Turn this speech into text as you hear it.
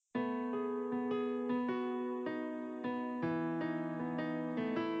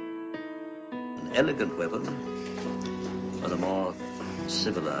elegant weapon on a more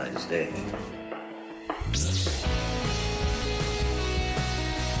civilized day.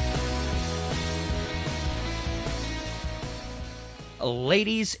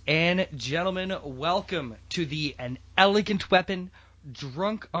 Ladies and gentlemen, welcome to the An Elegant Weapon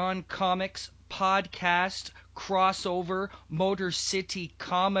Drunk on Comics podcast crossover Motor City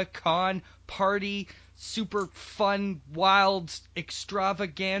Comic-Con party, super fun, wild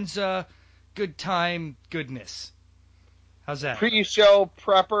extravaganza, good time goodness. How's that? Pre-show,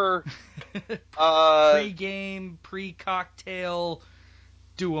 prepper, Pre-game, pre-cocktail,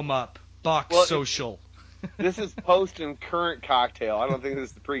 do 'em up, box social. This is post and current cocktail. I don't think this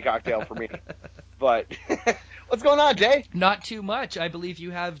is the pre-cocktail for me. But what's going on, Jay? Not too much. I believe you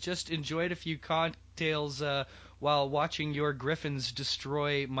have just enjoyed a few cocktails while watching your Griffins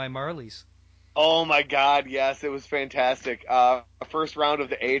destroy my Marlies. Oh my God, yes, it was fantastic. First round of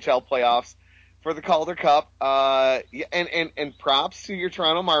the AHL playoffs for the Calder Cup. And props to your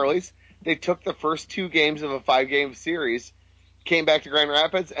Toronto Marlies. They took the first two games of a 5-game series, came back to Grand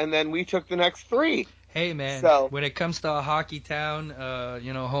Rapids, and then we took the next 3. Hey man, So, when it comes to a hockey town,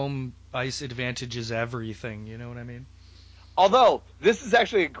 home ice advantage is everything. You know what I mean? although this is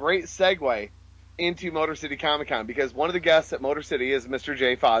actually a great segue into Motor City Comic Con because one of the guests at Motor City is Mr.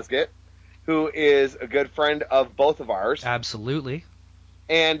 Jay Fosgett, who is a good friend of both of ours. Absolutely.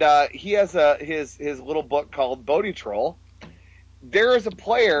 And he has his little book called Bodie Troll. There is a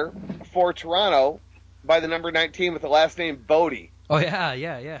player for Toronto by the number 19 with the last name Bodie. Oh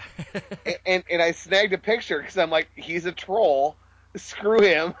yeah. and I snagged a picture because I'm like, he's a troll. Screw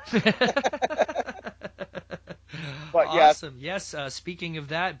him. But awesome. Yes. Speaking of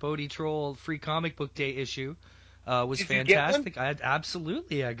that, Bodie Troll Free Comic Book Day issue was did you get one?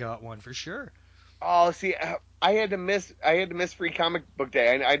 fantastic. I got one for sure. Oh, see, I had to miss Free Comic Book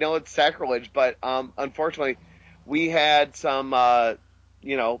Day. I know it's sacrilege, but unfortunately, we had some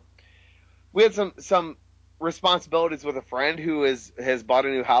we had some responsibilities with a friend who has bought a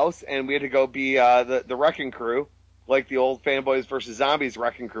new house, and we had to go be the wrecking crew, like the old Fanboys versus Zombies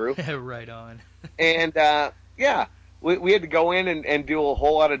wrecking crew. Right on. And we had to go in and do a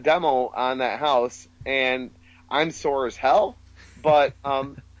whole lot of demo on that house, and I'm sore as hell, but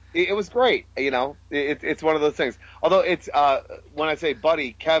it was great. It's one of those things. Although it's when I say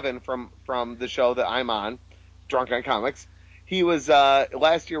buddy, Kevin from the show that I'm on, Drunk on Comics, he was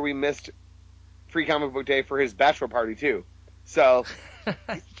last year we missed Free Comic Book Day for his bachelor party too. So you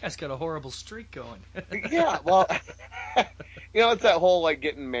guys got a horrible streak going. yeah, well, it's that whole like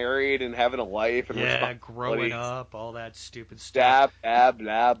getting married and having a life and growing up, all that stupid stuff. Blah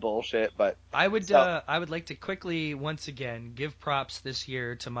blah bullshit. But I would like to quickly once again give props this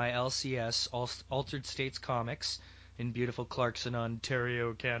year to my LCS Altered States Comics in beautiful Clarkson,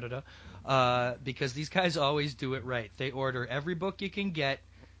 Ontario, Canada, because these guys always do it right. They order every book you can get,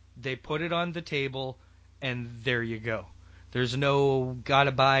 they put it on the table, and there you go. There's no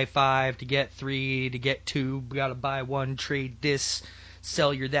gotta buy 5 to get 3 to get 2, gotta buy 1, trade this,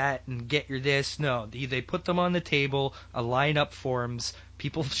 sell your that, and get your this. No, they put them on the table, a lineup forms,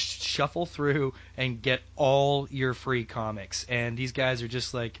 people shuffle through and get all your free comics. And these guys are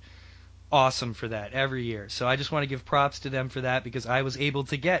just like awesome for that every year. So I just want to give props to them for that because I was able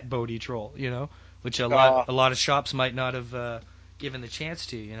to get Bodie Troll, which a lot of shops might not have given the chance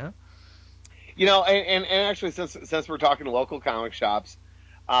to, and actually, since we're talking local comic shops,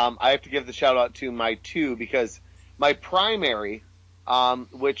 I have to give the shout out to my 2 because my primary,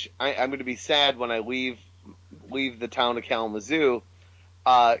 which I'm going to be sad when I leave the town of Kalamazoo.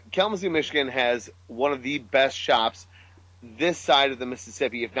 Kalamazoo, Michigan has one of the best shops this side of the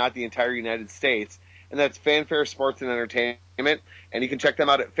Mississippi, if not the entire United States, and that's Fanfare Sports and Entertainment. And you can check them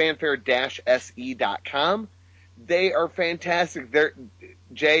out at fanfare-se.com. They are fantastic.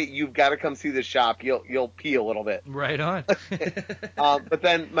 Jay, you've got to come see this shop. You'll pee a little bit. Right on. But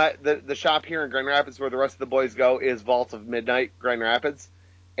then the shop here in Grand Rapids, where the rest of the boys go, is Vault of Midnight, Grand Rapids,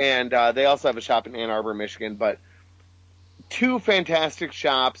 and they also have a shop in Ann Arbor, Michigan. But 2 fantastic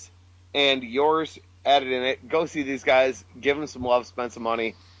shops, and yours added in it. Go see these guys. Give them some love. Spend some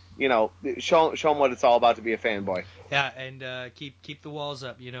money. Show them what it's all about to be a fanboy. Yeah, and keep the walls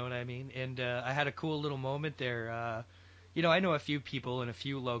up. You know what I mean? And I had a cool little moment there. I know a few people and a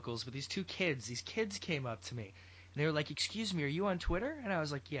few locals, but these kids came up to me. And they were like, "Excuse me, are you on Twitter?" And I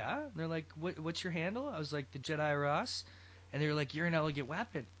was like, "Yeah." And they're like, "What's your handle?" I was like, "The Jedi Ross." And they were like, "You're an elegant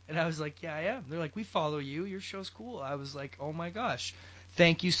weapon." And I was like, "Yeah, I am." They're like, "We follow you. Your show's cool." I was like, "Oh my gosh,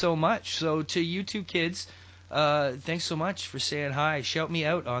 thank you so much." So to you 2 kids, Thanks so much for saying hi. Shout me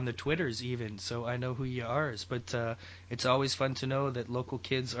out on the Twitters even, so I know who you are. But it's always fun to know that local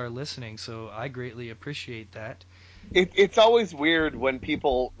kids are listening, so I greatly appreciate that. It's always weird when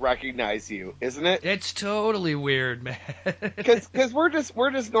people recognize you, isn't it? It's totally weird, man. Because we're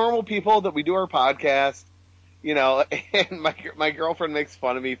just normal people that we do our podcast, you know. And my girlfriend makes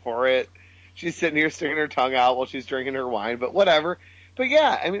fun of me for it. She's sitting here sticking her tongue out while she's drinking her wine, but whatever. But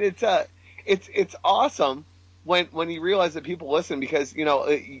yeah, I mean it's awesome when you realize that people listen because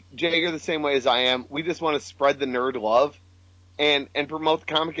Jay, you're the same way as I am. We just want to spread the nerd love and promote the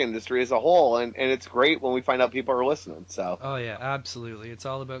comic industry as a whole, and it's great when we find out people are listening. So Oh yeah, absolutely. It's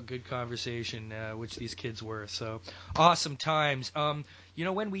all about good conversation, which these kids were. So awesome times.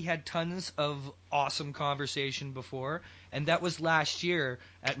 When we had tons of awesome conversation before, and that was last year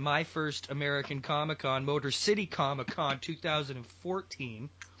at my first American Comic Con, Motor City Comic Con 2014.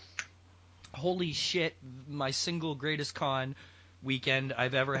 Holy shit, my single greatest con weekend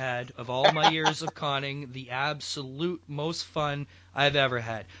I've ever had of all my years of conning, the absolute most fun I've ever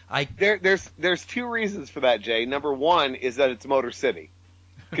had. there's two reasons for that, Jay. Number one is that it's Motor City,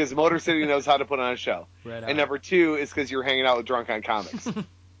 because Motor City knows how to put on a show. Right on. And number two is because you're hanging out with Drunk on Comics.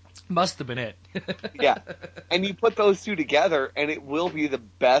 Must have been it. Yeah. And you put those two together, and it will be the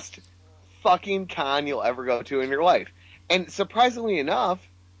best fucking con you'll ever go to in your life. And surprisingly enough,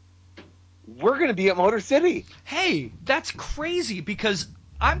 we're going to be at Motor City. Hey, that's crazy because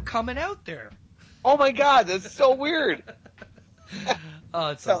I'm coming out there. Oh my God, that's so weird. Oh,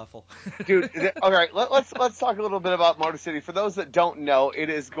 it's So, awful. Dude, all right, let's talk a little bit about Motor City. For those that don't know, it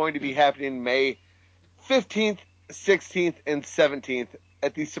is going to be happening May 15th, 16th, and 17th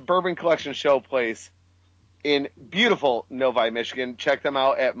at the Suburban Collection Show Place in beautiful Novi, Michigan. Check them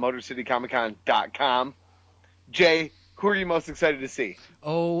out at MotorCityComicCon.com. Jay, who are you most excited to see?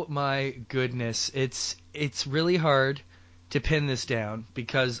 Oh my goodness, it's really hard to pin this down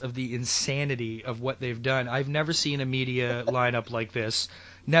because of the insanity of what they've done. I've never seen a media lineup like this.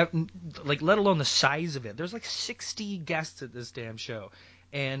 Let alone the size of it. There's like 60 guests at this damn show,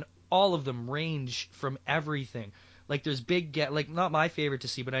 and all of them range from everything. Like there's not my favorite to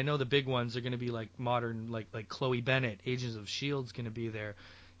see, but I know the big ones are going to be like modern, like Chloe Bennett, Agents of Shield's going to be there.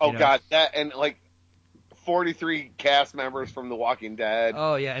 Oh God, that and like 43 cast members from The Walking Dead.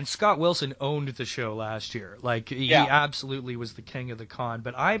 Oh yeah, and Scott Wilson owned the show last year. Like he absolutely was the king of the con.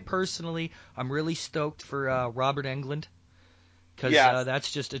 But I'm really stoked for Robert Englund because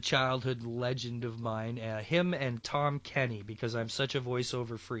that's just a childhood legend of mine. Him and Tom Kenny because I'm such a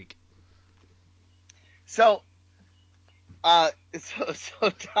voiceover freak. So Tom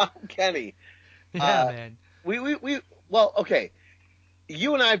Kenny. Yeah, man. Well, okay.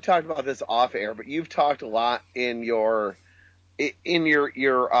 You and I have talked about this off air, but you've talked a lot in your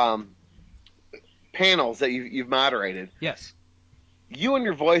panels that you've moderated. Yes. You and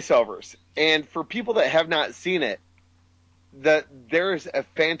your voiceovers, and for people that have not seen it, there is a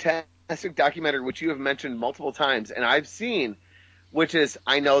fantastic documentary which you have mentioned multiple times, and I've seen, which is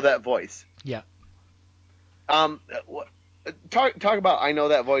I Know That Voice. Yeah. Talk about I Know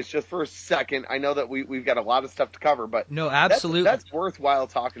That Voice just for a second. I know that we've got a lot of stuff to cover, but no, absolutely, that's worthwhile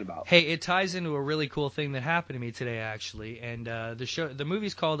talking about. Hey, it ties into a really cool thing that happened to me today, actually. And the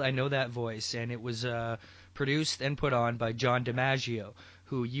movie's called I Know That Voice, and it was produced and put on by John DiMaggio,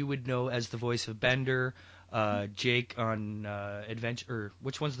 who you would know as the voice of Bender, Jake on Adventure.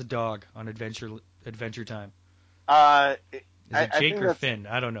 Which one's the dog on Adventure Time? Is it Jake or Finn?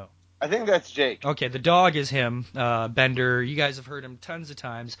 I don't know. I think that's Jake. Okay, the dog is him, Bender. You guys have heard him tons of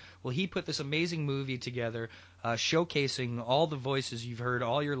times. Well, he put this amazing movie together, showcasing all the voices you've heard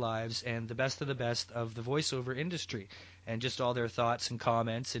all your lives and the best of the voiceover industry, and just all their thoughts and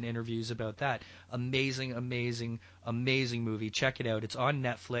comments and interviews about that. Amazing, amazing, amazing movie. Check it out. It's on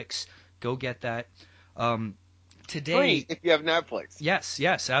Netflix. Go get that. Today, free if you have Netflix.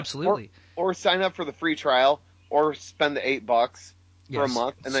 Yes, absolutely. Or sign up for the free trial, or spend the $8 for a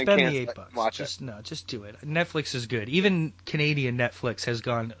month and then spend the $8. Watch it. Just do it. Netflix is good. Even Canadian Netflix has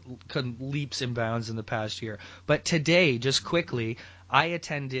gone leaps and bounds in the past year. But today, just quickly, I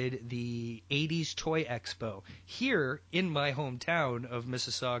attended the 80s Toy Expo here in my hometown of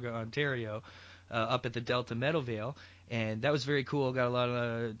Mississauga, Ontario, up at the Delta Meadowvale, and that was very cool. Got a lot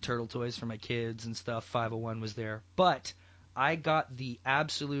of turtle toys for my kids and stuff. 501 was there. But I got the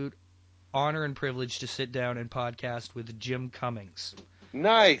absolute honor and privilege to sit down and podcast with Jim Cummings.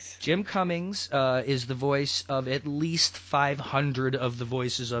 Nice. Jim Cummings is the voice of at least 500 of the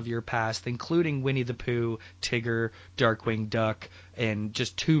voices of your past, including Winnie the Pooh, Tigger, Darkwing Duck, and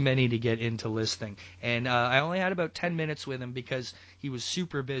just too many to get into listing. And I only had about 10 minutes with him because he was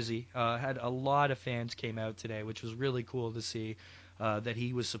super busy. Had a lot of fans came out today, which was really cool to see that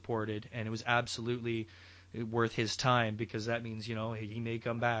he was supported, and it was absolutely worth his time because that means, he may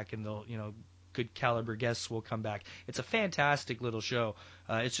come back and they'll, good caliber guests will come back. It's a fantastic little show.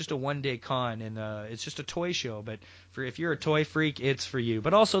 It's just a one-day con, and it's just a toy show. But if you're a toy freak, it's for you.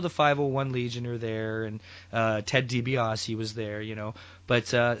 But also the 501 Legion are there, and Ted DiBiase was there,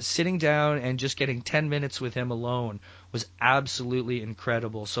 But sitting down and just getting 10 minutes with him alone was absolutely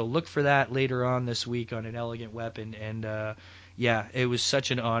incredible. So look for that later on this week on An Elegant Weapon. And yeah, it was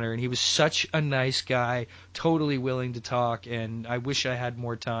such an honor, and he was such a nice guy, totally willing to talk. And I wish I had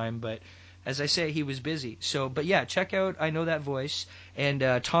more time, but as I say, he was busy. So, but yeah, check out I Know That Voice.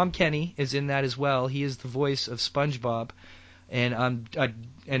 And Tom Kenny is in that as well. He is the voice of SpongeBob. And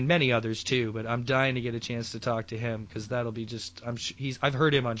and many others too, but I'm dying to get a chance to talk to him because that'll be just I've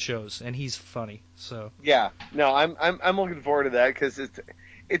heard him on shows and he's funny. So Yeah, no, I'm looking forward to that because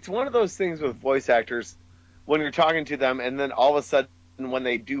it's one of those things with voice actors when you're talking to them and then all of a sudden when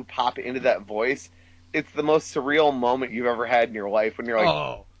they do pop into that voice, it's the most surreal moment you've ever had in your life when you're like,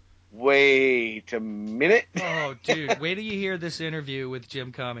 oh, wait a minute. oh, dude, wait till you hear this interview with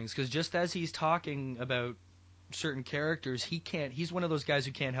Jim Cummings because just as he's talking about certain characters, he's one of those guys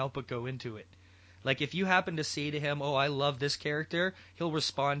who can't help but go into it. Like if you happen to say to him, "Oh, I love this character," he'll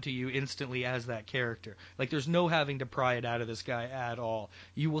respond to you instantly as that character. Like there's no having to pry it out of this guy at all.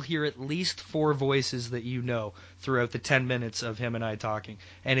 You will hear at least 4 voices that you know throughout the 10 minutes of him and I talking,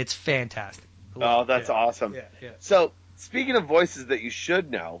 and it's fantastic. Oh, that's yeah. awesome. Yeah. So, speaking of voices that you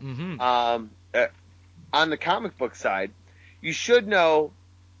should know, on the comic book side, you should know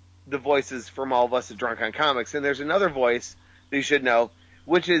the voices from all of us at Drunk on Comics, and there's another voice that you should know,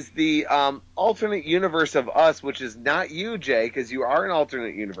 which is the alternate universe of us, which is not you, Jay, because you are an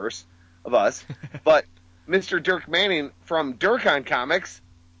alternate universe of us, but Mr. Dirk Manning from Dirk on Comics,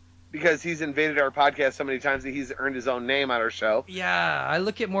 because he's invaded our podcast so many times that he's earned his own name on our show. Yeah, I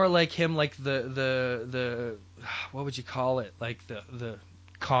look at more like him, like the what would you call it? Like the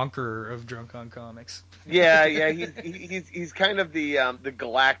conqueror of Drunk on Comics. Yeah, he's kind of the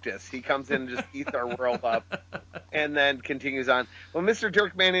Galactus. He comes in and just eats our world up, and then continues on. Well, Mr.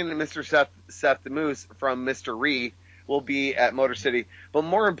 Dirk Manning and Mr. Seth the Moose from Mr. Ree will be at Motor City, but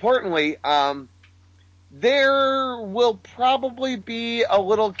more importantly, there will probably be a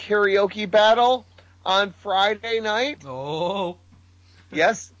little karaoke battle on Friday night. Oh,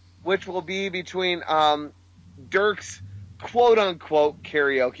 Yes, which will be between Dirk's quote-unquote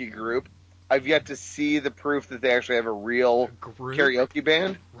karaoke group. I've yet to see the proof that they actually have a real karaoke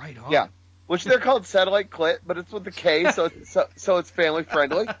band. Right on. Yeah, which they're called Satellite Clit, but it's with a K, so it's family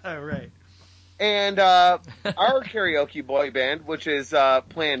friendly. Right. And our karaoke boy band, which is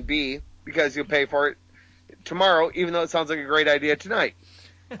Plan B, because you'll pay for it tomorrow, even though it sounds like a great idea tonight.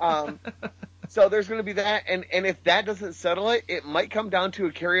 So there's going to be that, and if that doesn't settle it, it might come down to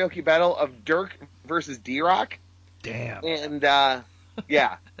a karaoke battle of Dirk versus D-Rock. Damn. And,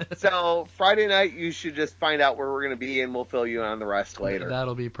 yeah. So Friday night, you should just find out where we're going to be, and we'll fill you in on the rest later.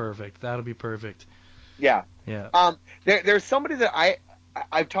 That'll be perfect. Yeah. Yeah. There's somebody that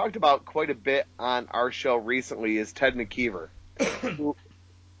I've talked about quite a bit on our show recently is Ted McKeever.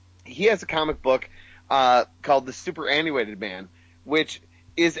 He has a comic book called The Superannuated Man, which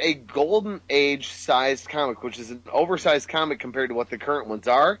is a golden age sized comic, which is an oversized comic compared to what the current ones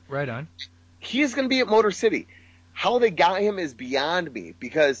are. Right on. He is going to be at Motor City. How they got him is beyond me,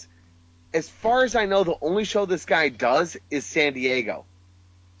 because as far as I know, the only show this guy does is San Diego.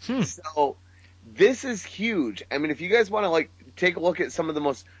 So this is huge. I mean, if you guys want to take a look at some of the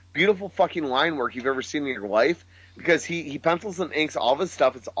most beautiful fucking line work you've ever seen in your life, because he pencils and inks all of his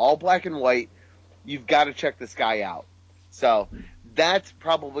stuff. It's all black and white. You've got to check this guy out. So that's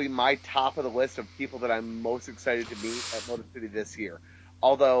probably my top of the list of people that I'm most excited to meet at Motor City this year.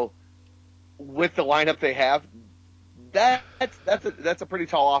 Although, with the lineup they have, that's a pretty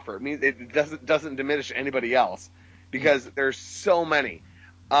tall offer. I mean, it doesn't diminish anybody else because there's so many.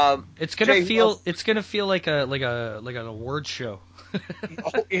 It's gonna feel like an award show.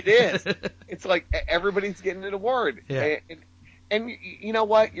 Oh, it is. It's like everybody's getting an award. Yeah. And you know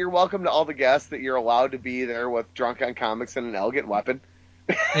what? You're welcome to all the guests that you're allowed to be there with Drunk on Comics and An Elegant Weapon.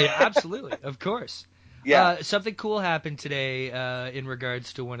 Yeah, absolutely, of course. Yeah. Something cool happened today in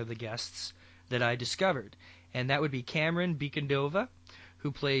regards to one of the guests that I discovered, and that would be Cameron Beekendova,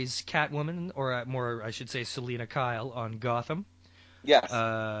 who plays Catwoman, or more, I should say, Selena Kyle on Gotham. Yes.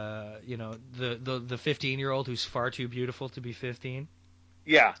 The 15-year-old who's far too beautiful to be 15.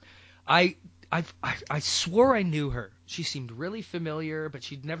 Yeah. I swore I knew her. She seemed really familiar, but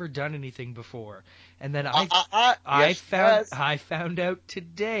she'd never done anything before. And then Yes, she has. I found out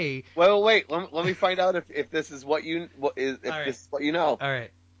today. Well, wait. Let me find out if this is what you this is what you know. All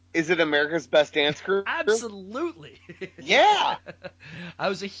right. Is it America's Best Dance Crew? Absolutely. Yeah. I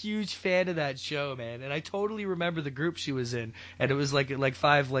was a huge fan of that show, man, and I totally remember the group she was in, and it was like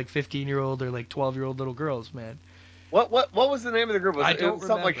five 15-year-old or 12-year-old little girls, man. What was the name of the group? I It don't was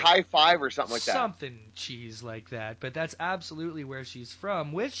something like remember. High Five or something like that. Something cheese like that, but that's absolutely where she's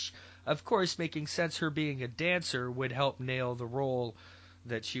from, which, of course, making sense, her being a dancer would help nail the role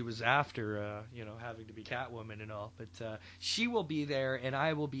that she was after, having to be Catwoman and all. But she will be there, and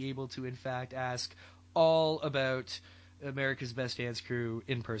I will be able to, in fact, ask all about America's Best Dance Crew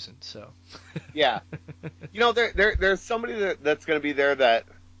in person. So, Yeah. There's somebody that's going to be there that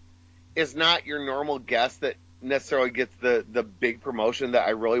is not your normal guest that necessarily gets the big promotion that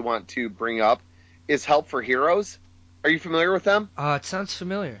I really want to bring up. Is Help for Heroes. Are you familiar with them? it sounds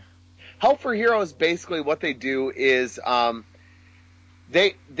familiar. Help for Heroes, basically what they do is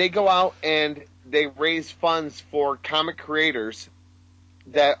they go out and they raise funds for comic creators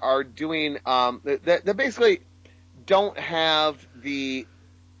that are doing that basically don't have the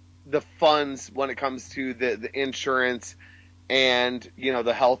funds when it comes to the insurance and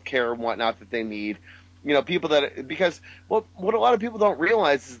the health care and whatnot that they need. People that, because what a lot of people don't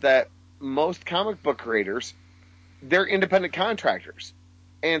realize is that most comic book creators, they're independent contractors.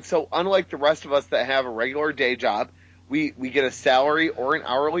 And so unlike the rest of us that have a regular day job, we get a salary or an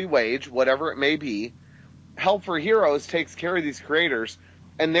hourly wage, whatever it may be. Help for Heroes takes care of these creators,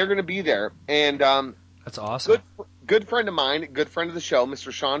 and they're going to be there. And That's awesome. Good friend of mine, good friend of the show,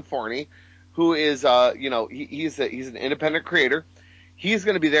 Mr. Sean Forney, who is he's an independent creator. He's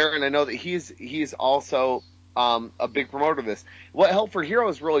going to be there, and I know that he's also a big promoter of this. What Help for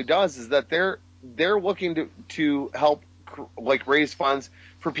Heroes really does is that they're looking to help raise funds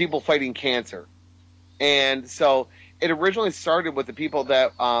for people fighting cancer, and so it originally started with the people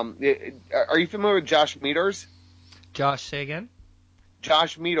that are you familiar with Josh Meadors? Josh, say again?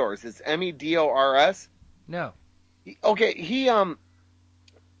 Josh Meadors. It's Medors. No. Okay,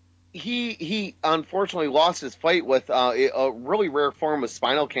 he unfortunately lost his fight with a really rare form of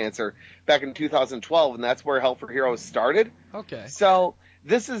spinal cancer back in 2012, and that's where Help for Heroes started. Okay. So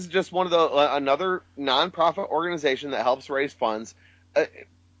this is just one of the another nonprofit organization that helps raise funds,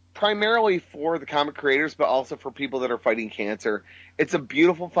 primarily for the comic creators, but also for people that are fighting cancer. It's a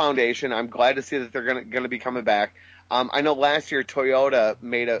beautiful foundation. I'm glad to see that they're going to be coming back. I know last year Toyota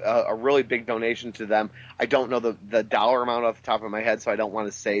made a really big donation to them. I don't know the dollar amount off the top of my head, so I don't want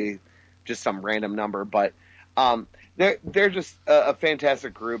to say just some random number. But they're just a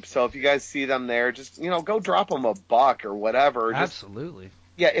fantastic group. So if you guys see them there, just go drop them a buck or whatever. Absolutely.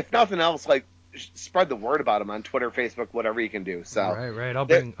 Yeah, if nothing else, spread the word about them on Twitter, Facebook, whatever you can do. So right. I'll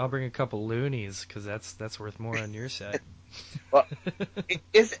bring a couple loonies because that's worth more on your set. Well,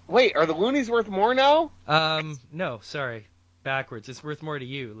 are the loonies worth more now? No, sorry, backwards. It's worth more to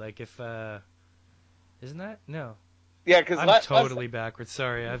you. Like if isn't that? No. Yeah, because I'm totally backwards.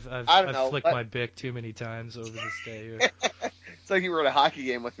 Sorry, I've flicked my bic too many times over this day. It's like you were at a hockey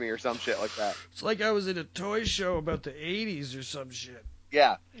game with me or some shit like that. It's like I was in a toy show about the 80s or some shit.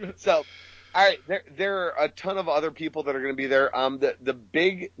 Yeah. So, all right, there are a ton of other people that are going to be there. The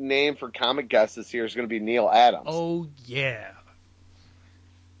big name for comic guests this year is going to be Neil Adams. Oh yeah.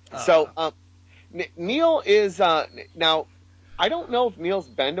 So, Neil is now. I don't know if Neil's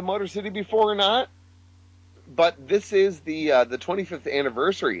been to Motor City before or not, but this is the 25th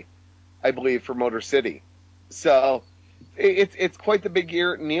anniversary, I believe, for Motor City. So it's quite the big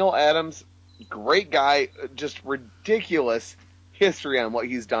year. Neil Adams, great guy, just ridiculous history on what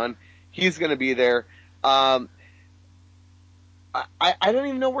he's done. He's going to be there. I don't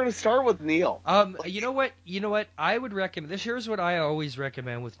even know where to start with Neil. You know what? I would recommend this. Here's what I always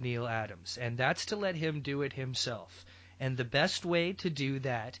recommend with Neil Adams, and that's to let him do it himself. And the best way to do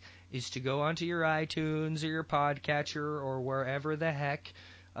that is to go onto your iTunes or your podcatcher or wherever the heck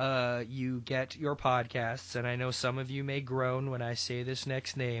you get your podcasts. And I know some of you may groan when I say this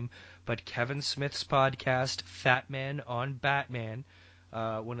next name, but Kevin Smith's podcast, Fat Man on Batman,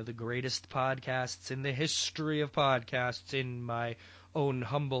 one of the greatest podcasts in the history of podcasts, in my own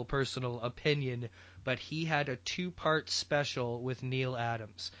humble personal opinion. But he had a 2-part special with Neil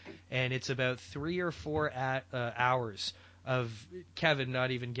Adams, and it's about 3 or 4 hours of Kevin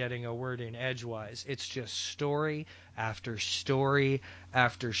not even getting a word in edgewise. It's just story after story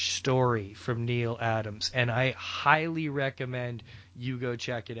after story from Neil Adams, and I highly recommend you go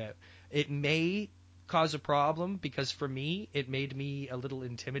check it out. It may cause a problem because for me, it made me a little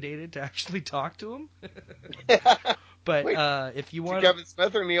intimidated to actually talk to him. But Wait, if you to want Kevin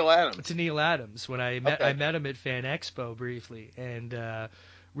Smith or Neil Adams? to Neil Adams, when I met him at Fan Expo briefly, and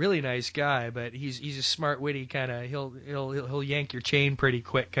really nice guy, but he's a smart, witty kind of he'll yank your chain pretty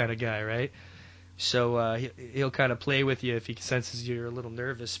quick kind of guy, right? So he'll kind of play with you if he senses you're a little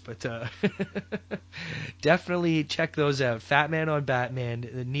nervous, but definitely check those out. Fat Man on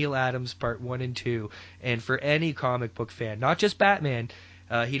Batman, Neil Adams Part 1 and 2, and for any comic book fan, not just Batman.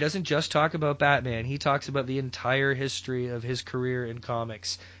 He doesn't just talk about Batman. He talks about the entire history of his career in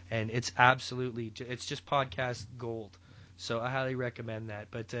comics, and it's just podcast gold. So I highly recommend that.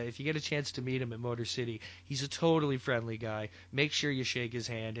 But if you get a chance to meet him at Motor City, he's a totally friendly guy. Make sure you shake his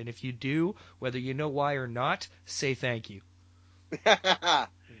hand, and if you do, whether you know why or not, say thank you.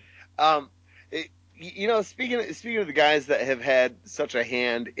 Speaking of the guys that have had such a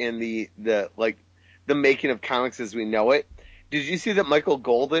hand in the making of comics as we know it, did you see that Michael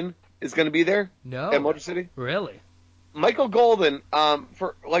Golden is going to be there No. at Motor City? Really? Michael Golden,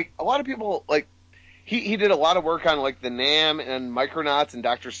 for like a lot of people, like he did a lot of work on like the Nam and Micronauts and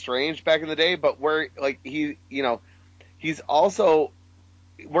Doctor Strange back in the day, but where like he's also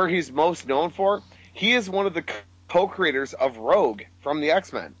where he's most known for, he is one of the co-creators of Rogue from the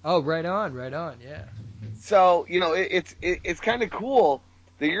X-Men. Oh, right on, yeah. So, it's kind of cool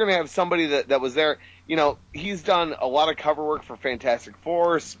that you're going to have somebody that was there. He's done a lot of cover work for Fantastic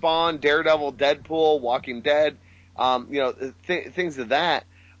Four, Spawn, Daredevil, Deadpool, Walking Dead, things of that.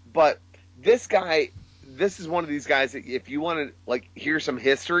 But this is one of these guys that if you want to like hear some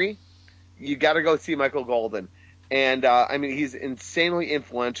history, you got to go see Michael Golden. And he's insanely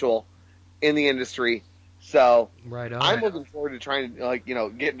influential in the industry. So right on. I'm looking forward to trying to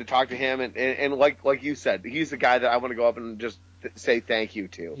getting to talk to him and like you said, he's the guy that I want to go up and just say thank you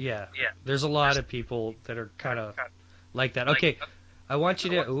to. Yeah. There's a lot of people that are kind of like that. Okay, I want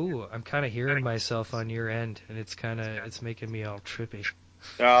you to. Ooh, I'm kind of hearing myself on your end, and it's making me all trippy.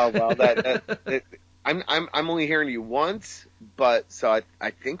 Oh well, I'm only hearing you once, but so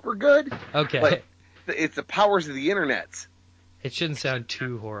I think we're good. Okay. But it's the powers of the internet. It shouldn't sound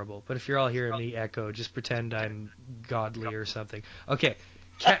too horrible, but if you're all hearing me echo, just pretend I'm godly or something. Okay,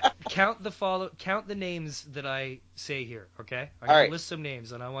 count the names that I say here. Okay, I'm gonna list some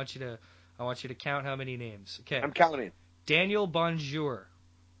names, and I want you to count how many names. Okay, I'm counting. Daniel Bonjour.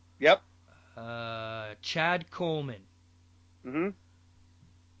 Yep. Chad Coleman. Mm-hmm.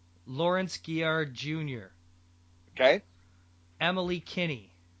 Lawrence Giard Jr. Okay. Emily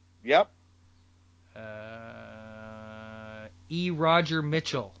Kinney. Yep. E. Roger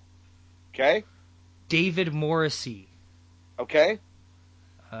Mitchell. Okay. David Morrissey. Okay.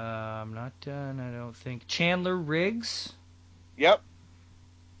 I'm not done, I don't think. Chandler Riggs. Yep.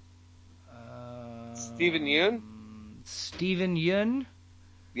 Stephen Yeun. Stephen Yeun.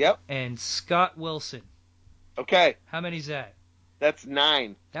 Yep. And Scott Wilson. Okay. How many's that? That's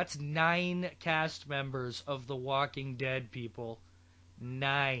 9. That's 9 cast members of The Walking Dead, people.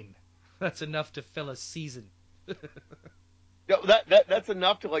 9. That's enough to fill a season. That's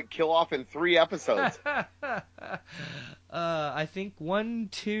enough to like kill off in 3 episodes. I think only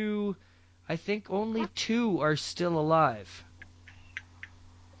 2 are still alive.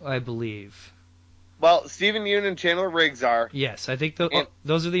 I believe. Well, Stephen Yeun and Chandler Riggs are. Yes, I think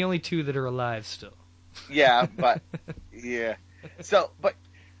those are the only 2 that are alive still. Yeah, but yeah. So, but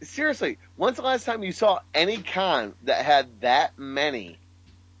seriously, when's the last time you saw any con that had that many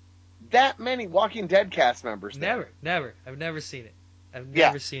Walking Dead cast members there? Never. I've never seen it. I've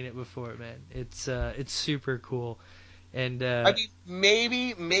never seen it before, man. It's super cool. And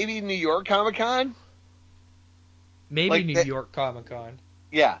maybe New York Comic Con. Maybe like New York Comic Con.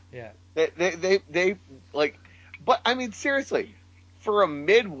 Yeah. Yeah. They like, but I mean seriously, for a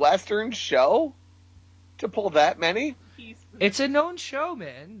Midwestern show to pull that many. It's a known show,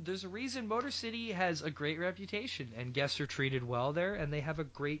 man. There's a reason Motor City has a great reputation, and guests are treated well there, and they have a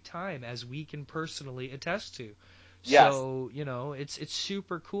great time, as we can personally attest to. Yes. So, it's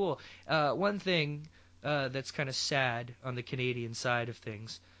super cool. One thing that's kind of sad on the Canadian side of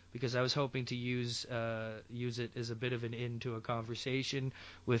things, because I was hoping to use it as a bit of an end to a conversation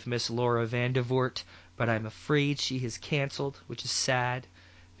with Miss Laura Vandevoort, but I'm afraid she has canceled, which is sad.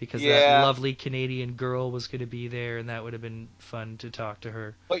 Because that lovely Canadian girl was going to be there, and that would have been fun to talk to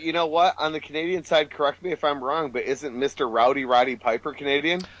her. But you know what? On the Canadian side, correct me if I'm wrong, but isn't Mr. Rowdy Roddy Piper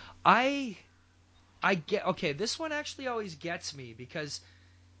Canadian? I Okay, this one actually always gets me because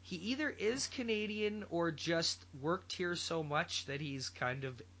he either is Canadian or just worked here so much that he's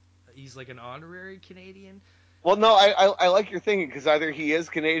like an honorary Canadian. Well, no, I like your thinking because either he is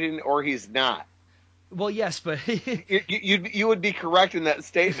Canadian or he's not. Well, yes, but You would be correct in that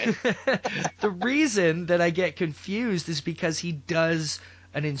statement. the reason that I get confused is because he does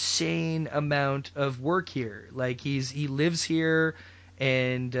an insane amount of work here. Like he lives here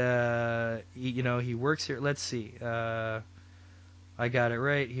and he works here. Let's see. I got it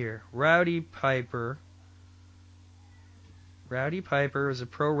right here. Rowdy Piper. Rowdy Piper is a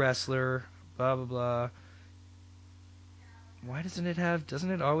pro wrestler. Blah blah blah. Why doesn't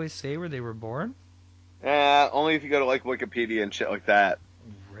it always say where they were born? Only if you go to like Wikipedia and shit like that.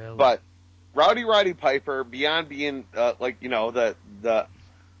 Really? But Roddy Piper, beyond being the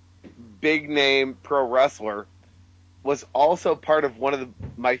big name pro wrestler, was also part of one of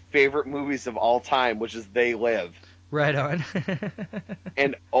my favorite movies of all time, which is They Live. Right on.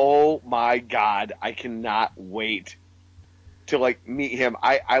 And oh my god, I cannot wait to like meet him.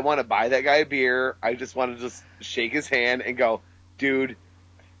 I want to buy that guy a beer. I just want to just shake his hand and go, dude.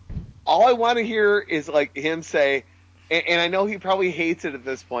 All I want to hear is like him say, and I know he probably hates it at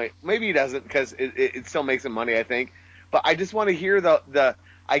this point. Maybe he doesn't because it still makes him money, I think. But I just want to hear the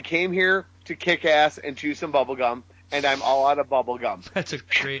I came here to kick ass and chew some bubble gum, and I'm all out of bubble gum. That's a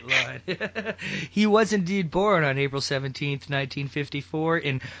great line. He was indeed born on April 17th, 1954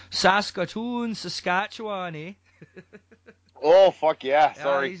 in Saskatoon, Saskatchewan, eh? Oh, fuck yeah.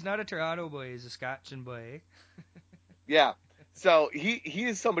 Sorry. He's not a Toronto boy. He's a Saskatchewan boy. Yeah. So he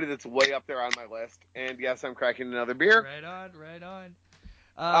is somebody that's way up there on my list. And yes, I'm cracking another beer. Right on, right on.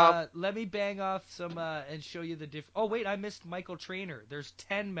 Let me bang off some and show you the Oh wait, I missed Michael Trainer. There's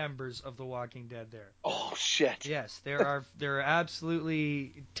 10 members of The Walking Dead there. Oh shit. Yes, there are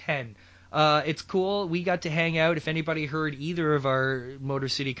absolutely 10. It's cool. We got to hang out. If anybody heard either of our Motor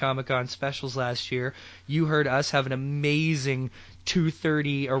City Comic Con specials last year, you heard us have an amazing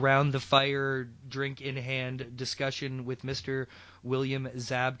 2:30 around the fire, drink in hand discussion with Mr. William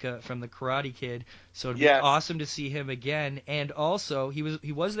Zabka from the Karate Kid. So it'd be awesome to see him again. And also, he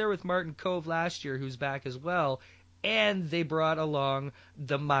was there with Martin Cove last year, who's back as well. And they brought along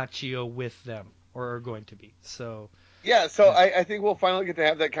the Machio with them, or are going to be. So. Yeah, so yeah. I think we'll finally get to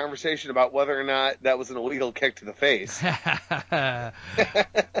have that conversation about whether or not that was an illegal kick to the face.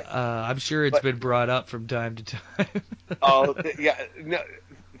 I'm sure it's been brought up from time to time. Yeah. No,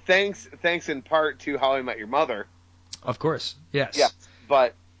 thanks in part to How I Met Your Mother. Of course, yes. Yeah,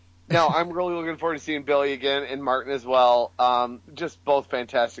 but no, I'm really looking forward to seeing Billy again and Martin as well. Just both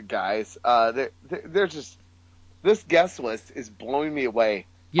fantastic guys. They're just, this guest list is blowing me away.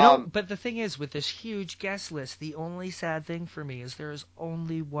 You know, but the thing is, with this huge guest list, the only sad thing for me is there is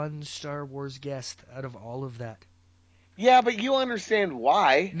only one Star Wars guest out of all of that. Yeah, but you understand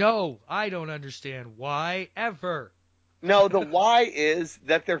why. No, I don't understand why, ever. No, the why is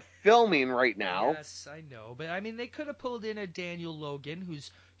that they're filming right now. Yes, I know. But, I mean, they could have pulled in a Daniel Logan,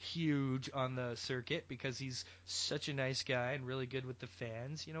 who's huge on the circuit because he's such a nice guy and really good with the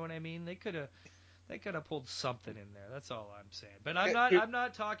fans. You know what I mean? They could have pulled something in there. That's all I'm saying. But I'm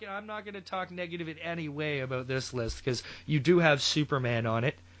not going to talk negative in any way about this list because you do have Superman on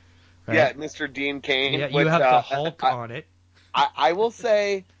it. Right? Yeah, Mr. Dean Cain. Yeah, you have the Hulk on it. I will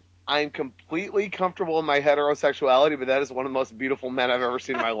say I'm completely comfortable in my heterosexuality, but that is one of the most beautiful men I've ever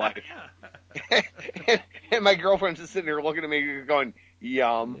seen in my life. and my girlfriend's just sitting here looking at me going,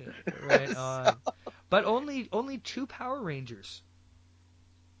 yum. Yeah, right on. But only 2 Power Rangers.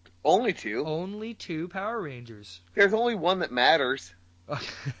 Only 2? Only 2 Power Rangers. There's only one that matters.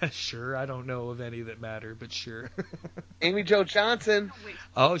 Sure, I don't know of any that matter, but sure. Amy Jo Johnson.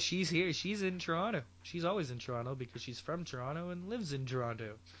 Oh, she's here. She's in Toronto. She's always in Toronto because she's from Toronto and lives in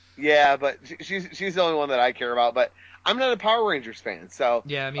Toronto. Yeah, but she's the only one that I care about. But I'm not a Power Rangers fan, so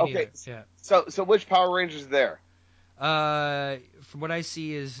yeah, me neither. Yeah. So which Power Rangers are there? From what I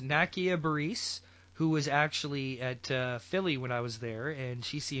see is Nakia Baris, who was actually at Philly when I was there, and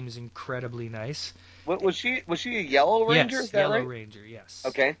she seems incredibly nice. Was she a Yellow Ranger? Yes, is that Yellow right? Ranger, yes.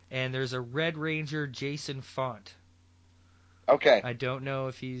 Okay. And there's a Red Ranger, Jason Font. Okay. I don't know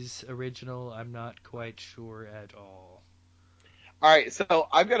if he's original. I'm not quite sure at all. All right, so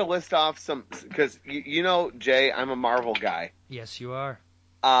I've got to list off some, because you know, Jay, I'm a Marvel guy. Yes, you are.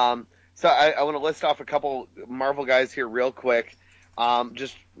 So I want to list off a couple Marvel guys here real quick.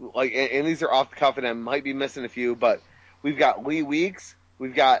 Just like, and these are off the cuff, and I might be missing a few, but we've got Lee Weeks.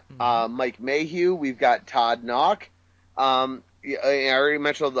 We've got Mike Mayhew. We've got Todd Nauck. I already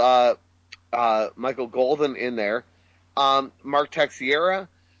mentioned Michael Golden in there. Mark Texiera.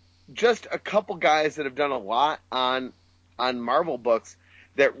 just a couple guys that have done a lot on Marvel books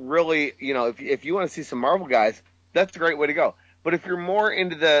that really, if you want to see some Marvel guys, that's a great way to go. But if you're more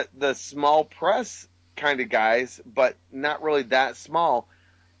into the small press kind of guys, but not really that small,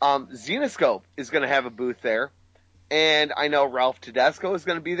 Xenoscope is going to have a booth there, and I know Ralph Tedesco is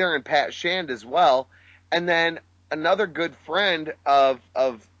going to be there, and Pat Shand as well. And then another good friend of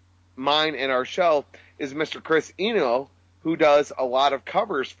mine in our show is Mr. Chris Eno, who does a lot of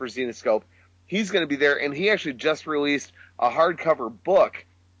covers for Xenoscope. He's going to be there, and he actually just released a hardcover book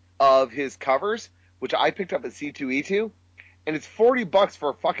of his covers, which I picked up at C2E2, and it's $40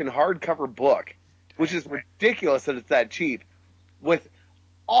 for a fucking hardcover book, which is ridiculous that it's that cheap, with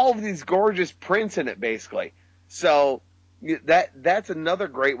all of these gorgeous prints in it, basically. So that's another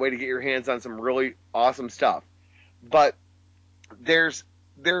great way to get your hands on some really awesome stuff. But there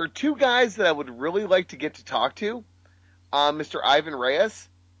are two guys that I would really like to get to talk to, Mr. Ivan Reyes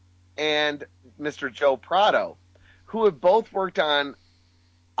and Mr. Joe Prado, who have both worked on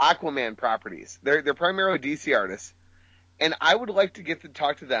Aquaman properties. They're primarily DC artists, and I would like to get to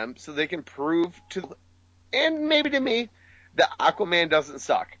talk to them so they can prove to, and maybe to me, that Aquaman doesn't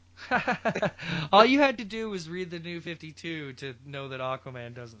suck. All you had to do was read the New 52 to know that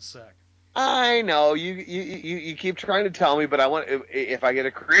Aquaman doesn't suck. I know you keep trying to tell me, but I want, if I get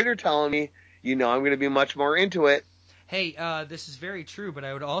a creator telling me, I'm going to be much more into it. Hey, this is very true, but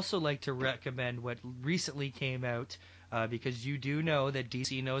I would also like to recommend what recently came out, because you do know that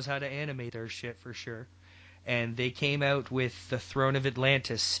DC knows how to animate their shit for sure. And they came out with the Throne of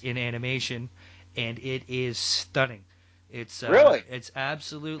Atlantis in animation, and it is stunning. It's Really? it's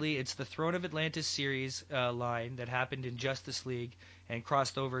the Throne of Atlantis series line that happened in Justice League and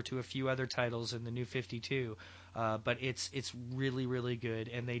crossed over to a few other titles in the New 52. But it's really, really good,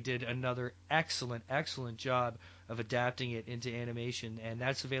 and they did another excellent job of adapting it into animation, and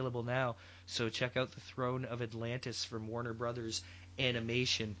that's available now. So check out the Throne of Atlantis from Warner Brothers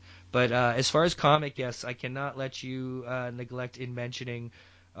Animation. But as far as comic guests, I cannot let you neglect in mentioning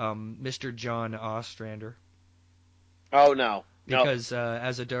Mr. John Ostrander. Oh no, Because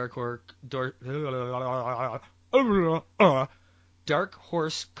as a Dark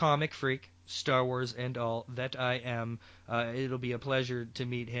Horse comic freak, Star Wars and all that I am, it'll be a pleasure to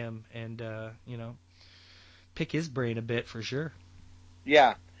meet him and pick his brain a bit for sure.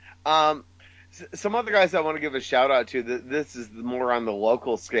 Yeah. Some other guys I want to give a shout out to. This is more on the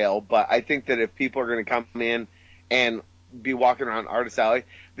local scale, but I think that if people are going to come in and be walking around Artist Alley,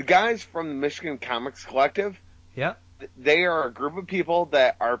 the guys from the Michigan Comics Collective, Yeah. they are a group of people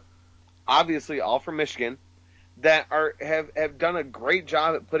that are obviously all from Michigan that have done a great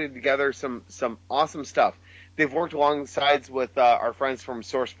job at putting together some awesome stuff. They've worked alongside with our friends from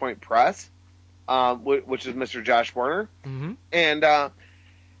Source Point Press, which is Mr. Josh Werner, Mm-hmm. and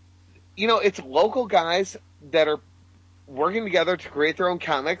it's local guys that are working together to create their own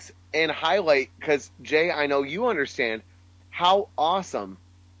comics and highlight, because Jay, I know you understand how awesome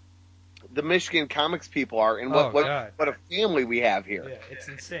the Michigan comics people are and what a family we have here. Yeah, it's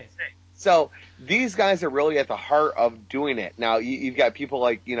insane. So these guys are really at the heart of doing it. Now you've got people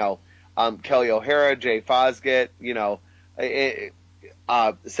like Kelly O'Hara, Jay Fosgett,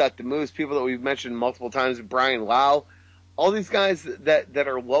 Seth the Moose, people that we've mentioned multiple times, Brian Lau, all these guys that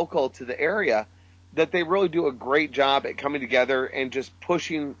are local to the area, that they really do a great job at coming together and just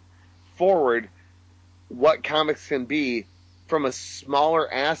pushing forward what comics can be from a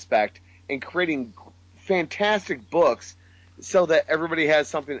smaller aspect and creating fantastic books so that everybody has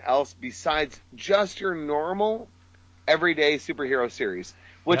something else besides just your normal everyday superhero series,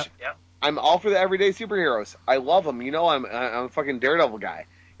 which I'm all for the everyday superheroes. I love them. I'm a fucking Daredevil guy.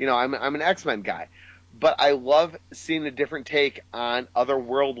 I'm an X-Men guy. But I love seeing a different take on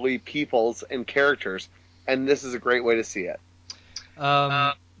otherworldly peoples and characters, and this is a great way to see it.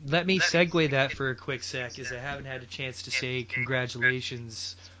 Let me segue that for a quick sec, as I haven't had a chance to say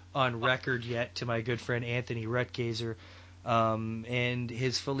congratulations on record yet to my good friend Anthony Rutgazer, and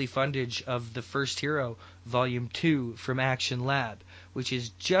his fully fundage of The First Hero, Volume 2 from Action Lab, which is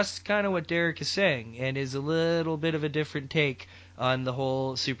just kind of what Derek is saying, and is a little bit of a different take on the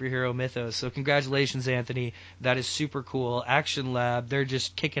whole superhero mythos. So congratulations, Anthony. That is super cool. Action Lab, they're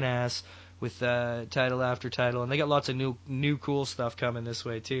just kicking ass with title after title, and they got lots of new cool stuff coming this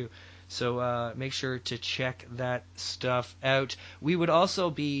way too. So make sure to check that stuff out. We would also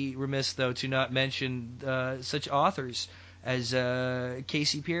be remiss, though, to not mention such authors as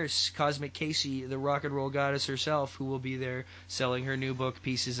Casey Pierce, Cosmic Casey, the rock and roll goddess herself, who will be there selling her new book,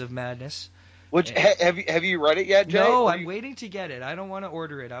 Pieces of Madness. Which have you read it yet, Jay? No, I'm waiting to get it. I don't want to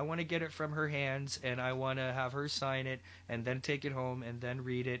order it. I want to get it from her hands, and I want to have her sign it, and then take it home, and then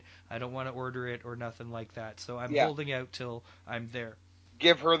read it. I don't want to order it or nothing like that. So I'm Yeah. holding out till I'm there.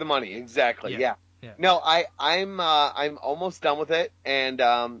 Give her the money. Exactly. Yeah. Yeah. No, I'm almost done with it, and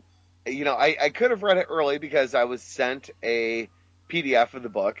I could have read it early because I was sent a PDF of the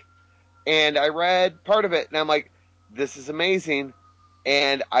book, and I read part of it, and I'm like, this is amazing,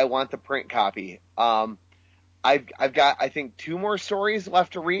 and I want the print copy. I've got, I think, 2 more stories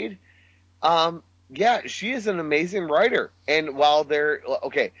left to read. Yeah, she is an amazing writer. And while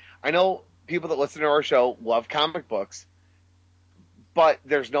okay, I know people that listen to our show love comic books, but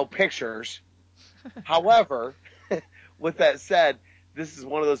there's no pictures. However, with that said, this is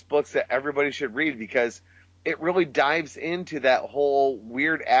one of those books that everybody should read because it really dives into that whole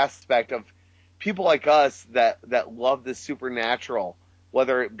weird aspect of people like us that love the supernatural,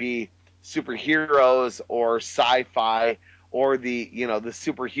 whether it be superheroes or sci-fi or the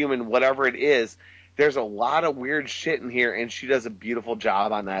superhuman, whatever it is. There's a lot of weird shit in here, and she does a beautiful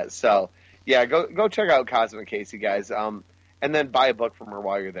job on that. So yeah, go check out Cosmic Casey, guys. And then buy a book from her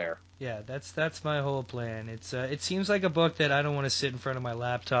while you're there. Yeah, that's my whole plan. It seems like a book that I don't want to sit in front of my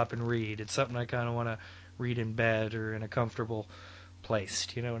laptop and read. It's something I kind of want to read in bed or in a comfortable place.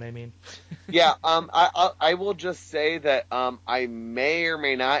 Do you know what I mean? Yeah. I will just say that I may or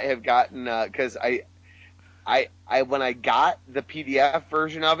may not have gotten because I when I got the PDF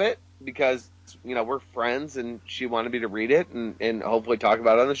version of it because we're friends and she wanted me to read it and hopefully talk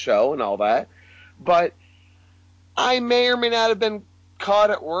about it on the show and all that, but I may or may not have been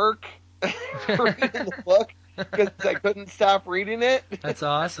caught at work reading the book because I couldn't stop reading it. That's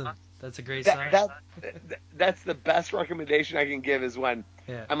awesome. That's a great sign. That's the best recommendation I can give is when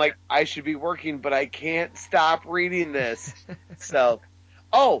Yeah. I'm like, I should be working, but I can't stop reading this. So,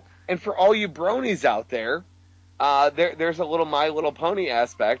 oh, and for all you bronies out there, there's a little My Little Pony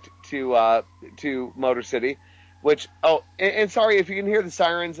aspect to Motor City, which and sorry if you can hear the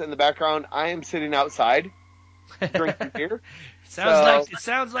sirens in the background. I am sitting outside drinking beer. It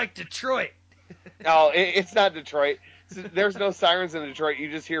sounds like Detroit. No, it's not Detroit. There's no sirens in Detroit. You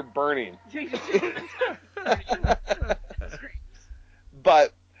just hear burning.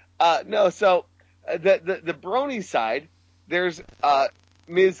 But no, so the brony side, there's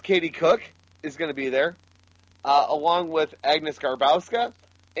Ms. Katie Cook is going to be there, along with Agnes Garbowska,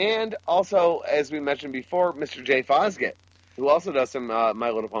 and also, as we mentioned before, Mr. Jay Fosgate, who also does some My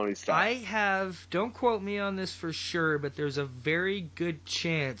Little Pony stuff. Don't quote me on this for sure, but there's a very good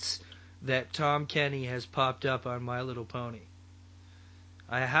chance that Tom Kenny has popped up on My Little Pony.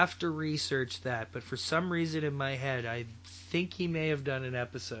 I have to research that, but for some reason in my head, I think he may have done an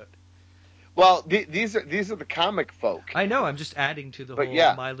episode. Well, these are the comic folk. I know. I'm just adding to the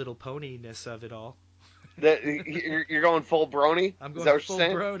whole My Little Pony-ness of it all. You're going full brony? I'm going full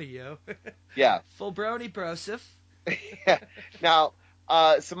brony, yo. Yeah. Full brony, brosif. Yeah. Now,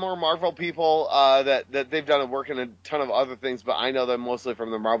 some more Marvel people that they've done work in a ton of other things, but I know them mostly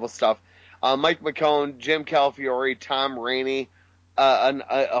from the Marvel stuff. Mike McCone, Jim Calafiore, Tom Rainey,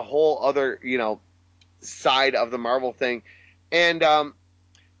 a whole other side of the Marvel thing, and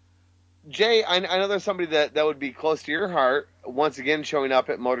Jay, I know there's somebody that would be close to your heart. Once again, showing up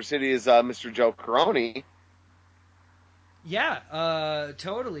at Motor City is Mr. Joe Caroni. Yeah,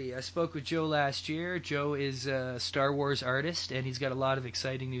 totally. I spoke with Joe last year. Joe is a Star Wars artist, and he's got a lot of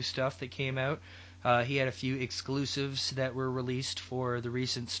exciting new stuff that came out. He had a few exclusives that were released for the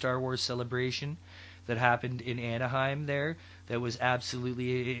recent Star Wars celebration that happened in Anaheim there that was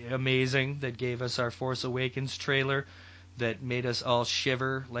absolutely amazing, that gave us our Force Awakens trailer, that made us all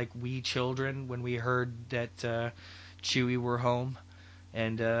shiver like wee children when we heard that Chewie were home.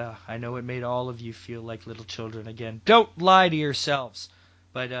 And I know it made all of you feel like little children again. Don't lie to yourselves.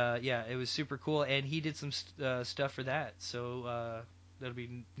 But yeah, it was super cool, and he did some stuff for that. So that'll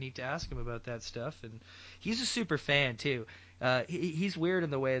be neat to ask him about that stuff. And he's a super fan too. He's weird in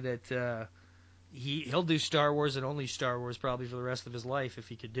the way that he'll do Star Wars and only Star Wars probably for the rest of his life if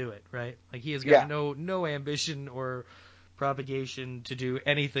he could do it, right? Like he has got no ambition or propagation to do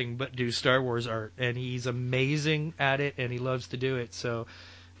anything but do Star Wars art, and he's amazing at it, and he loves to do it. So,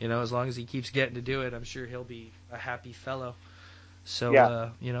 as long as he keeps getting to do it, I'm sure he'll be a happy fellow. So,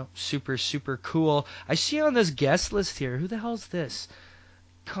 super, super cool. I see on this guest list here, who the hell's this?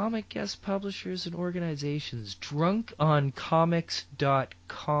 Comic guest publishers and organizations,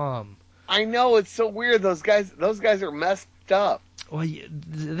 drunkoncomics.com. I know, it's so weird. Those guys are messed up. Well,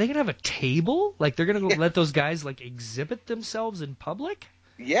 they gonna have a table? Like they're gonna let those guys like exhibit themselves in public?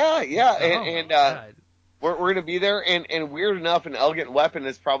 Yeah, and we're gonna be there, and weird enough, an Elegant Weapon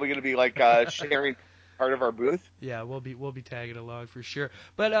is probably gonna be like sharing part of our booth. Yeah, we'll be tagging along for sure.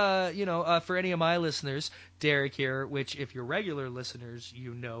 But for any of my listeners, Derek here, which if you're regular listeners,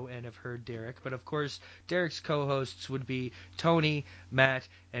 you know and have heard Derek. But of course, Derek's co-hosts would be Tony, Matt,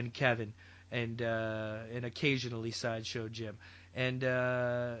 and Kevin, and occasionally Sideshow Jim. And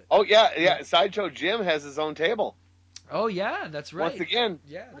Oh yeah. Sideshow Jim has his own table. oh yeah, that's right. Once again.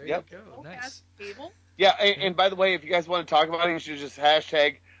 Yeah, there Yep. you go. Nice. Table? Yeah, and by the way, if you guys want to talk about it, you should just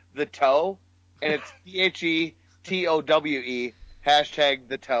hashtag the toe, and it's THETOWE hashtag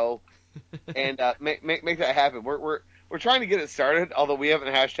the toe, and make that happen. We're trying to get it started, although we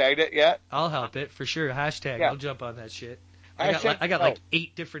haven't hashtagged it yet. I'll help it for sure. Hashtag. Yeah. I'll jump on that shit. Hashtag I got no. like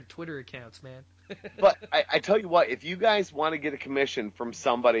 8 different Twitter accounts, man. But I tell you what, if you guys want to get a commission from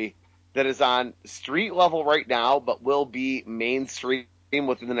somebody that is on street level right now, but will be mainstream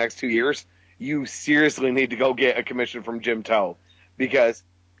within the next 2 years, you seriously need to go get a commission from Jim Toe, because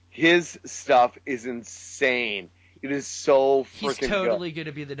his stuff is insane. It is so He's freaking totally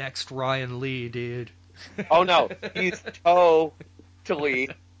gonna be the next Ryan Lee, dude. good. Oh no, he's totally.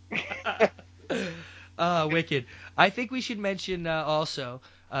 Wicked. I think we should mention also,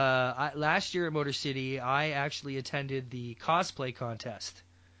 last year at Motor City, I actually attended the cosplay contest.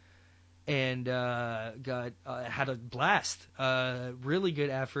 And had a blast. Really good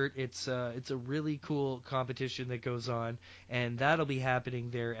effort. It's a really cool competition that goes on, and that'll be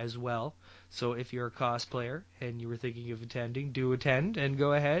happening there as well. So if you're a cosplayer and you were thinking of attending, do attend and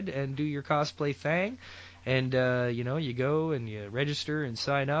go ahead and do your cosplay thing. And you go and you register and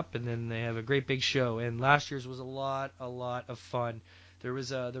sign up, and then they have a great big show. And last year's was a lot of fun. There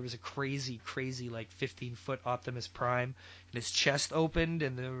was a crazy like 15-foot Optimus Prime, and his chest opened,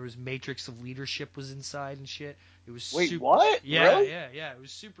 and there was Matrix of Leadership was inside and shit. It was Wait, super, what? Yeah, Really? yeah. It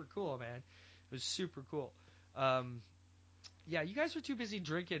was super cool, man. It was super cool. Yeah, you guys were too busy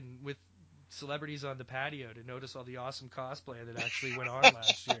drinking with celebrities on the patio to notice all the awesome cosplay that actually went on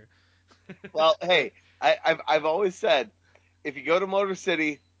last year. Well, hey, I've always said, if you go to Motor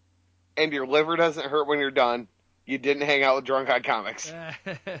City and your liver doesn't hurt when you're done, you didn't hang out with Drunk on Comics.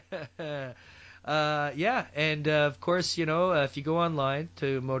 Yeah, and of course, if you go online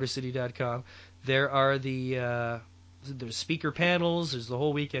to motorcity.com, there are there's speaker panels, there's the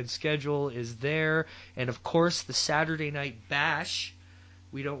whole weekend schedule is there, and of course the Saturday night bash.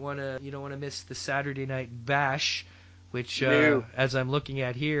 You don't want to miss the Saturday night bash, which No. as I'm looking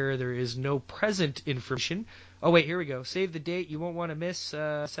at here, there is no present information. Oh wait, here we go. Save the date. You won't want to miss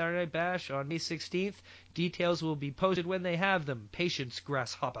Saturday Night Bash on May 16th. Details will be posted when they have them. Patience,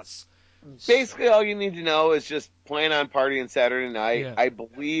 grasshoppers. Basically, all you need to know is just plan on partying Saturday night. Yeah. I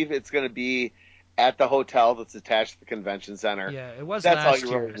believe it's going to be at the hotel that's attached to the convention center. Yeah, it was That's all last you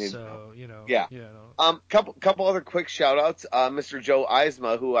year, really need to so Yeah. Couple other quick shout outs. Mr. Joe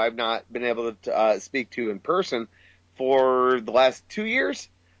Eisma, who I've not been able to speak to in person for the last 2 years,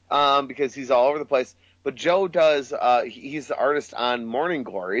 because he's all over the place. But Joe does. He's the artist on Morning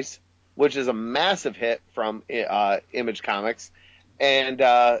Glories, which is a massive hit from Image Comics, and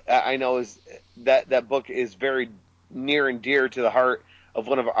I know that book is very near and dear to the heart of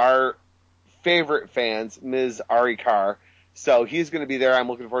one of our favorite fans, Ms. Ari Carr. So he's going to be there. I'm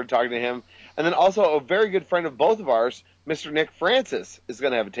looking forward to talking to him. And then also a very good friend of both of ours, Mr. Nick Francis, is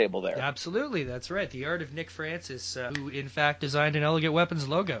going to have a table there. Absolutely, that's right. The art of Nick Francis, who in fact designed an Elegant Weapons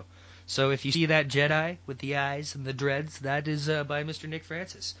logo. So if you see that Jedi with the eyes and the dreads, that is by Mr. Nick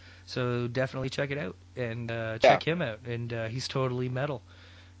Francis. So definitely check it out and check him out. And he's totally metal.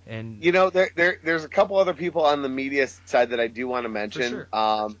 And there's a couple other people on the media side that I do want to mention. For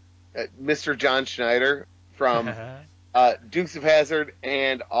sure. Mr. John Schneider from Dukes of Hazzard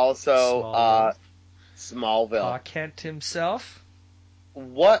and also Smallville. Pa Kent himself.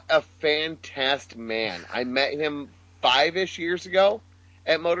 What a fantastic man. I met him 5-ish years ago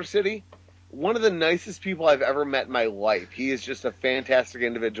at Motor City. One of the nicest people I've ever met in my life. He is just a fantastic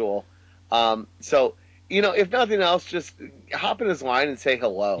individual. So, if nothing else, just hop in his line and say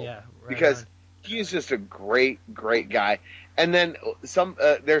hello. Yeah, right because on. he is just a great, great guy. And then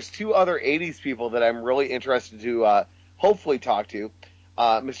there's 2 other 80s people that I'm really interested to hopefully talk to.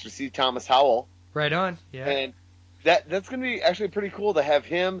 Mr. C. Thomas Howell. Right on, yeah. And that's going to be actually pretty cool to have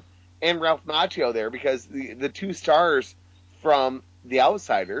him and Ralph Macchio there, because the 2 stars from The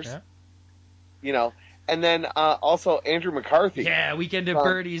Outsiders, and then also Andrew McCarthy. Yeah, Weekend at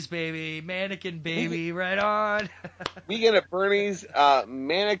Bernie's, baby. Mannequin, baby. Right on. Weekend at Bernie's,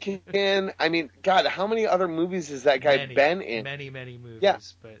 Mannequin. I mean, God, how many other movies has that guy been in? Many movies. Yeah.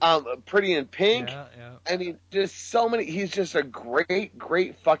 But Pretty in Pink. Yeah. I mean, just so many. He's just a great,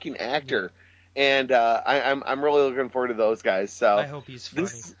 great fucking actor. and I'm really looking forward to those guys. I So hope he's funny.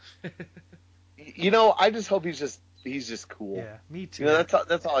 this, I just hope he's just cool. Yeah, me too. That's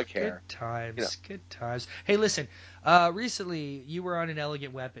all I Good care. times, good times. Hey, listen, recently you were on an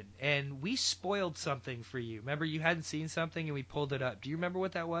Elegant Weapon, and we spoiled something for you. Remember, you hadn't seen something, and we pulled it up. Do you remember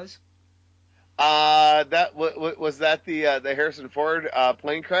what that was? Was that the Harrison Ford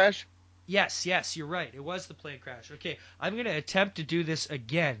plane crash? Yes, yes, you're right. It was the plane crash. Okay, I'm going to attempt to do this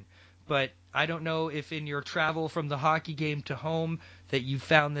again, but I don't know if in your travel from the hockey game to home that you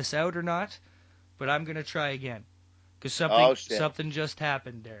found this out or not, but I'm going to try again because Oh shit! something just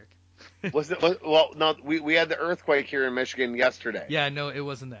happened, Derek. Well, no, we had the earthquake here in Michigan yesterday. Yeah, no, it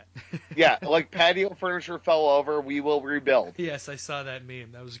wasn't that. Yeah, like patio furniture fell over. We will rebuild. Yes, I saw that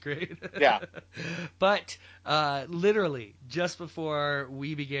meme. That was great. Yeah. But literally, just before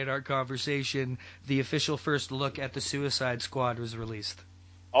we began our conversation, the official first look at the Suicide Squad was released.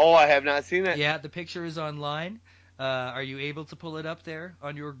 Oh, I have not seen it. Yeah, the picture is online. Are you able to pull it up there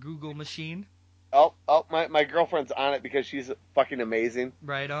on your Google machine? Oh, my girlfriend's on it because she's fucking amazing.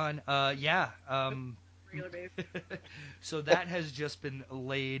 Right on. Yeah. So that has just been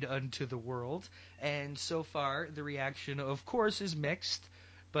laid unto the world, and so far the reaction, of course, is mixed.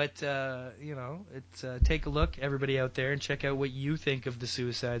 But it's take a look, everybody out there, and check out what you think of the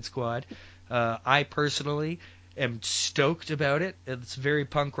Suicide Squad. I personally am stoked about it. It's very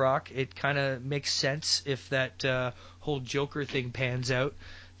punk rock. It kind of makes sense if that whole Joker thing pans out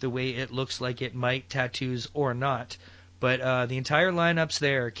the way it looks like it might, tattoos or not. But the entire lineup's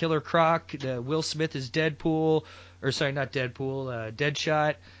there. Killer Croc, Will Smith is Deadpool, or sorry, not Deadpool,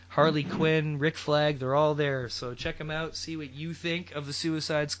 Deadshot, Harley Quinn, Rick Flag, they're all there. So check them out, see what you think of the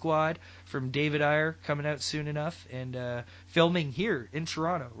Suicide Squad from David Ayer, coming out soon enough, and filming here in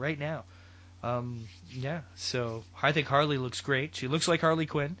Toronto right now. Yeah, so I think Harley looks great. She looks like Harley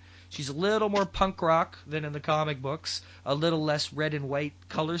Quinn. She's a little more punk rock than in the comic books, a little less red and white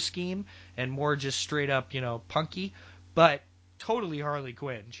color scheme, and more just straight up, punky, but totally Harley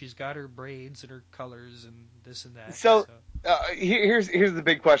Quinn. She's got her braids and her colors and this and that. So here's the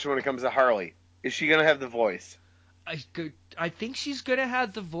big question when it comes to Harley: is she gonna have the voice? I think she's gonna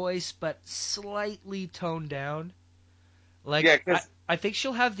have the voice, but slightly toned down. Like Yeah, because I think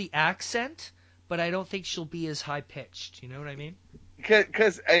she'll have the accent, but I don't think she'll be as high pitched. You know what I mean?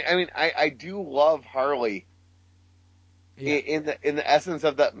 I mean I do love Harley Yeah. in the essence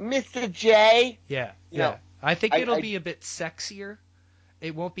of the Mr. J. Yeah. You Yeah. know, I think it'll I be a bit sexier.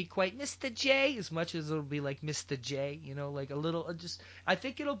 It won't be quite Mr. J as much as it'll be like Mr. J, like a little just I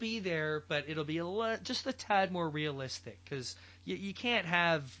think it'll be there, but it'll be just a tad more realistic cuz you can't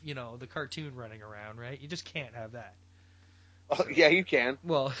have, the cartoon running around, right? You just can't have that. oh, yeah, you can.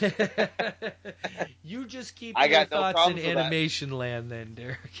 Well, you just keep I your got no thoughts in problems with that. animation land then,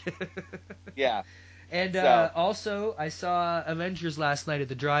 Derek. Yeah. And So also, I saw Avengers last night at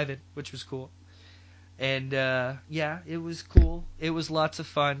the drive-in, which was cool. And yeah, it was cool. It was lots of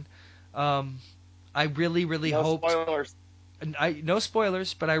fun. I really, really no hoped. spoilers. No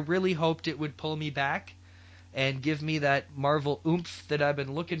spoilers, but I really hoped it would pull me back and give me that Marvel oomph that I've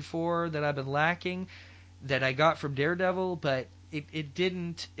been looking for, that I've been lacking, that I got from Daredevil, but it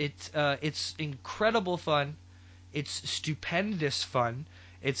didn't. It's incredible fun. It's stupendous fun.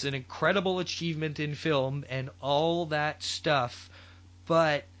 It's an incredible achievement in film and all that stuff,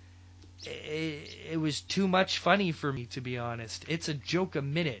 but it was too much funny for me, to be honest. It's a joke a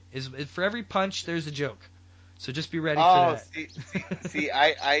minute. For every punch, there's a joke. So just be ready for Oh, that. see,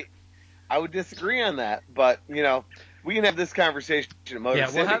 I would disagree on that, but we can have this conversation at Motor Yeah,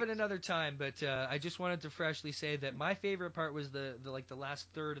 we'll have City. it another time, but I just wanted to freshly say that my favorite part was the last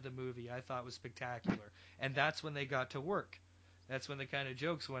third of the movie. I thought was spectacular, and that's when they got to work. That's when the kind of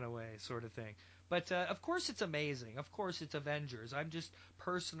jokes went away, sort of thing. But of course, it's amazing. Of course, it's Avengers. I'm just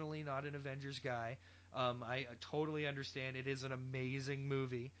personally not an Avengers guy. I totally understand it is an amazing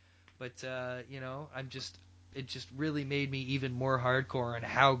movie, but it just really made me even more hardcore on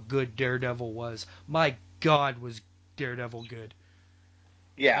how good Daredevil was. My God, was Daredevil good.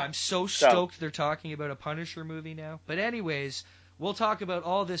 Yeah. I'm so So stoked they're talking about a Punisher movie now. But anyways, we'll talk about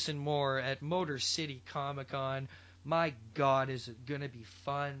all this and more at Motor City Comic Con. My God, is it gonna be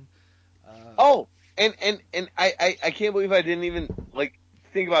fun? oh, and I can't believe I didn't even like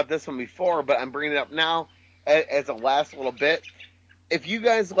think about this one before, but I'm bringing it up now as a last little bit. If you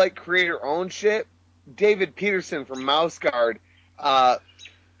guys like create your own shit, David Peterson from Mouse Guard, uh,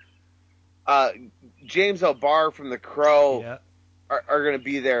 uh, James O'Barr from The Crow Yeah, are going to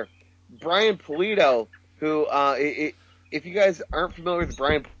be there. Brian Polito, who, if you guys aren't familiar with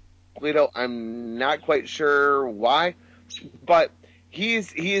Brian Polito, I'm not quite sure why, but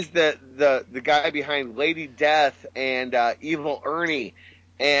He's the guy behind Lady Death and Evil Ernie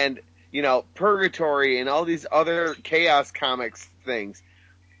and Purgatory and all these other Chaos Comics things.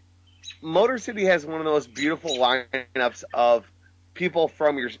 Motor City has one of the most beautiful lineups of people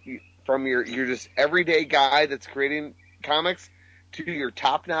from your just everyday guy that's creating comics to your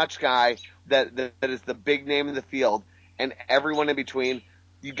top notch guy that is the big name in the field and everyone in between.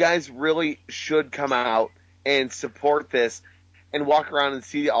 You guys really should come out and support this and walk around and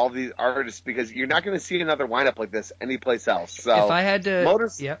see all these artists because you're not going to see another lineup like this anyplace else. So If I had to,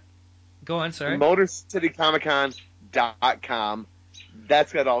 go on. Sorry. MotorCityComicCon.com.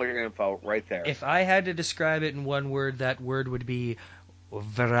 That's got all your info right there. If I had to describe it in one word, that word would be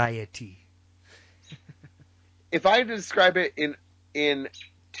variety. If I had to describe it in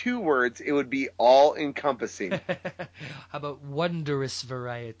 2 words, it would be all encompassing. How about wondrous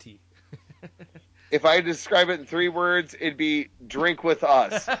variety? If I had to describe it in 3 words, it'd be drink with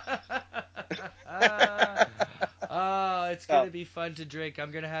us. Oh, it's going to be fun to drink.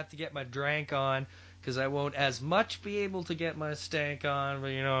 I'm going to have to get my drank on because I won't as much be able to get my stank on,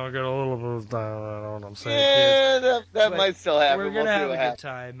 but I got a little bit of time. I don't know what I'm saying. Yeah, that might still happen. We're going to have a good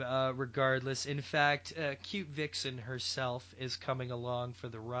time regardless. In fact, Cute Vixen herself is coming along for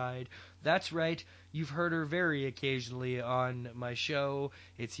the ride. That's right. You've heard her very occasionally on my show.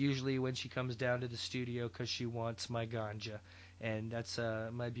 It's usually when she comes down to the studio because she wants my ganja. And that's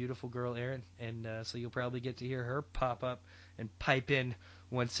my beautiful girl, Erin. And so you'll probably get to hear her pop up and pipe in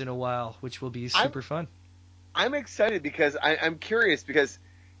once in a while, which will be super fun. I'm excited because I'm curious because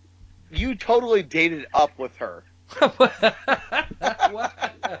you totally dated up with her. What?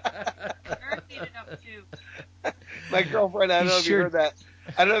 Eric dated up too. My girlfriend, I don't know if you heard that.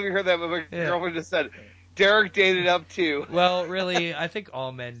 I don't know if you heard that, but my girlfriend just said, Derek dated up too. Well, really, I think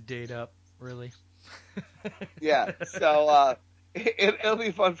all men date up, really. Yeah, so it'll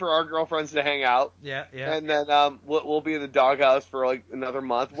be fun for our girlfriends to hang out. Yeah. And then we'll be in the doghouse for like another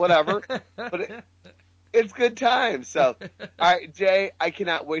month, whatever. But it's good times. So, all right, Jay, I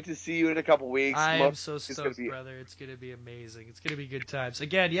cannot wait to see you in a couple weeks. I am so stoked, brother. It's going to be amazing. It's going to be good times.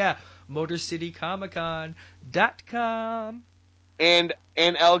 Again, MotorCityComicCon.com. And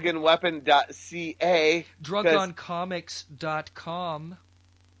ElegantWeapon.ca. DrugOnComics.com.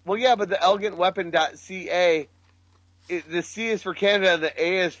 Well, yeah, but the ElegantWeapon.ca, the C is for Canada, the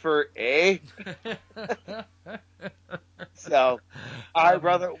A is for A. So, all right,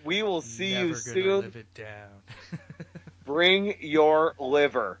 brother, we will see you soon. Never gonna live it down. Bring your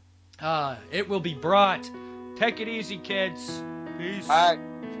liver. It will be brought. Take it easy, kids. Peace. All right,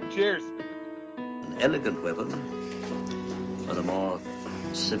 cheers. An elegant weapon on a more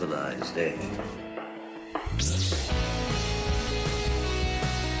civilized day.